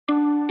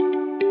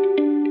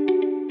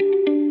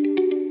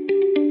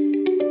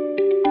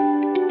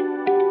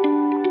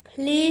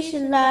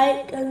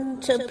like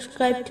and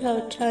subscribe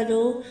to our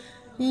channel.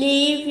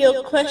 Leave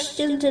your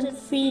questions and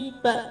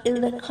feedback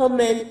in the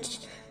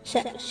comments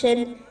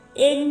section.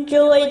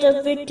 Enjoy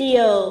the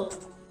video.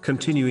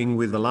 Continuing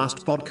with the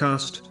last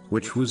podcast,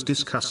 which was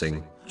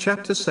discussing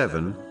chapter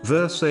 7,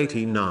 verse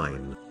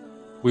 89.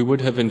 We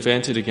would have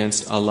invented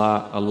against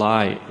Allah a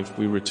lie if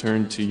we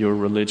returned to your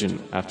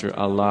religion after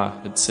Allah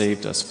had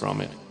saved us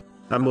from it.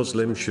 A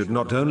Muslim should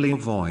not only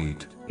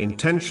avoid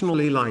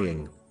intentionally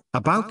lying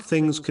about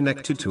things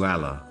connected to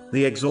Allah,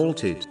 the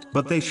Exalted,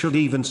 but they should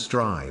even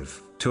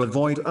strive to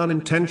avoid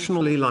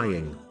unintentionally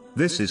lying.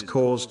 This is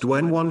caused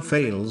when one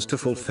fails to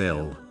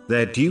fulfill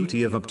their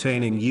duty of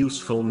obtaining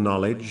useful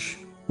knowledge,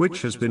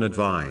 which has been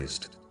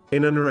advised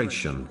in a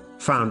narration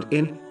found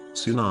in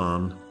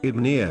Sunan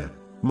Ibn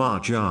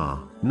Majah,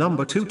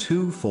 number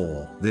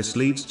 224. This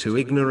leads to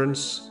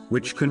ignorance,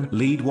 which can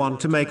lead one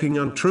to making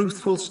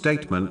untruthful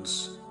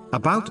statements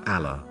about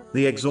Allah,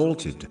 the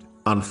Exalted.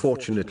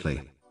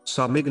 Unfortunately,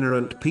 some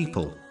ignorant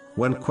people,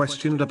 when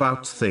questioned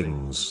about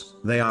things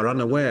they are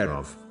unaware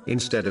of,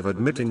 instead of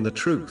admitting the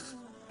truth,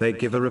 they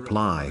give a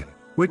reply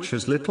which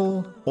has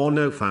little or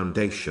no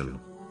foundation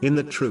in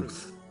the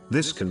truth.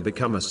 This can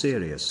become a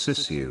serious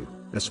issue,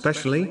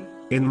 especially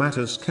in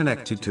matters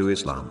connected to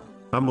Islam.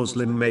 A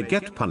Muslim may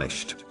get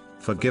punished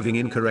for giving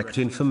incorrect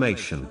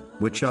information,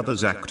 which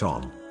others act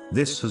on.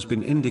 This has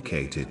been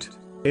indicated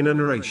in a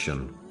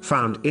narration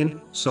found in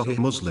Sahih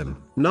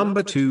Muslim,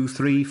 number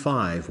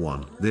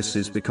 2351. This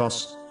is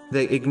because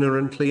they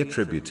ignorantly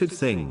attributed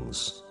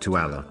things to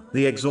Allah,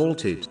 the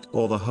Exalted,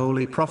 or the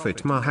Holy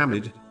Prophet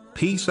Muhammad,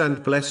 peace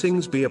and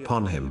blessings be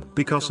upon him.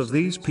 Because of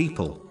these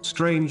people,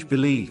 strange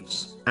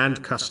beliefs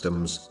and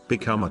customs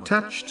become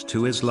attached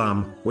to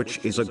Islam,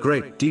 which is a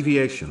great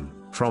deviation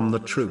from the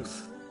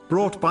truth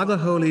brought by the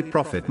Holy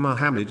Prophet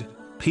Muhammad,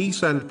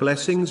 peace and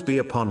blessings be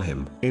upon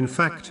him. In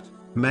fact,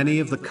 many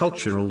of the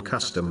cultural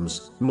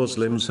customs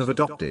Muslims have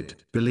adopted,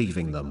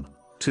 believing them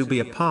to be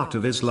a part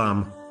of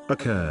Islam,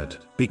 occurred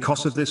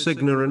because of this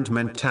ignorant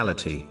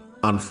mentality.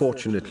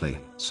 Unfortunately,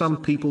 some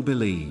people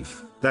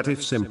believe that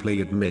if simply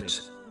admit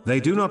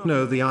they do not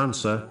know the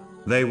answer,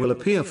 they will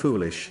appear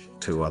foolish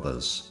to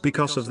others.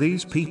 Because of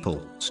these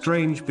people,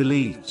 strange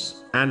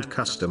beliefs and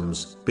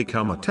customs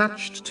become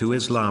attached to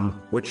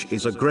Islam, which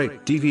is a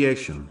great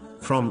deviation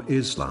from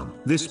Islam.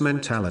 This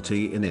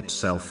mentality in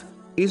itself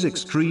is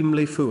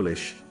extremely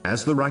foolish,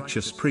 as the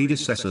righteous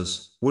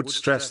predecessors would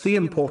stress the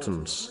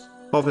importance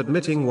of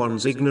admitting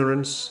one's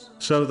ignorance,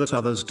 so that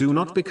others do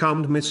not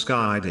become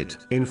misguided.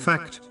 In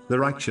fact, the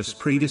righteous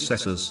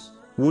predecessors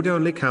would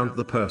only count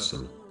the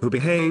person who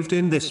behaved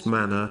in this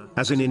manner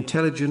as an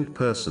intelligent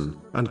person,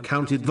 and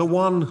counted the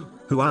one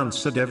who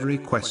answered every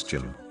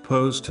question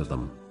posed to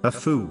them a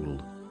fool.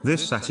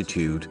 This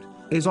attitude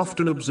is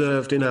often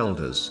observed in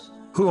elders,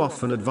 who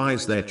often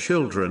advise their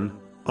children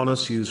on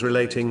issues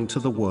relating to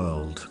the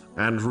world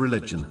and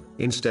religion,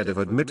 instead of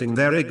admitting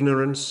their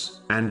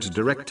ignorance and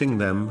directing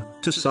them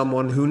to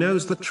someone who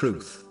knows the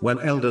truth. When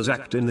elders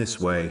act in this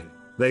way,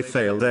 they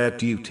fail their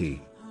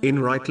duty in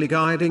rightly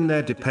guiding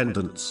their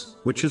dependents,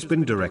 which has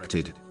been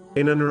directed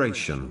in a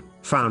narration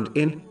found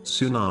in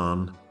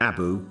Sunan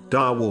Abu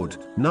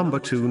Dawood, number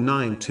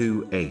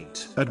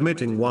 2928.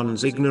 Admitting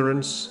one's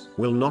ignorance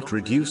will not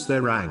reduce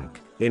their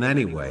rank in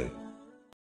any way.